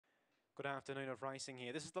Good afternoon of racing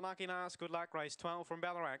here. This is the lucky last. Good luck race 12 from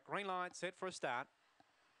Ballarat. Green light set for a start.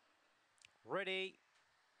 Ready.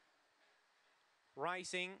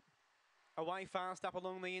 Racing. Away fast up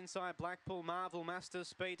along the inside. Blackpool Marvel Master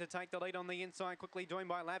Speed to take the lead on the inside. Quickly joined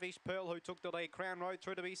by Lavish Pearl, who took the lead. Crown Road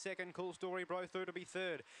through to be second. Cool Story Bro through to be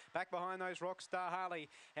third. Back behind those Rockstar Harley.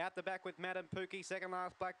 Out the back with Madam Pookie. Second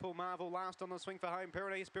last Blackpool Marvel. Last on the swing for home.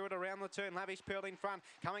 Pyrenees Spirit around the turn. Lavish Pearl in front.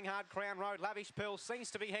 Coming hard Crown Road. Lavish Pearl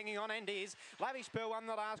seems to be hanging on and is. Lavish Pearl won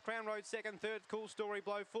the last. Crown Road second. Third Cool Story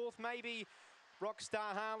Blow. Fourth maybe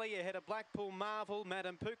Rockstar Harley ahead of Blackpool Marvel.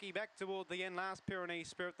 Madam Pookie back toward the end. Last Pyrenees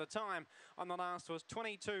Spirit. The time on the last was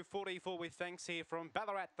 22:44 with thanks here from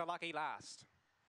Ballarat, the lucky last.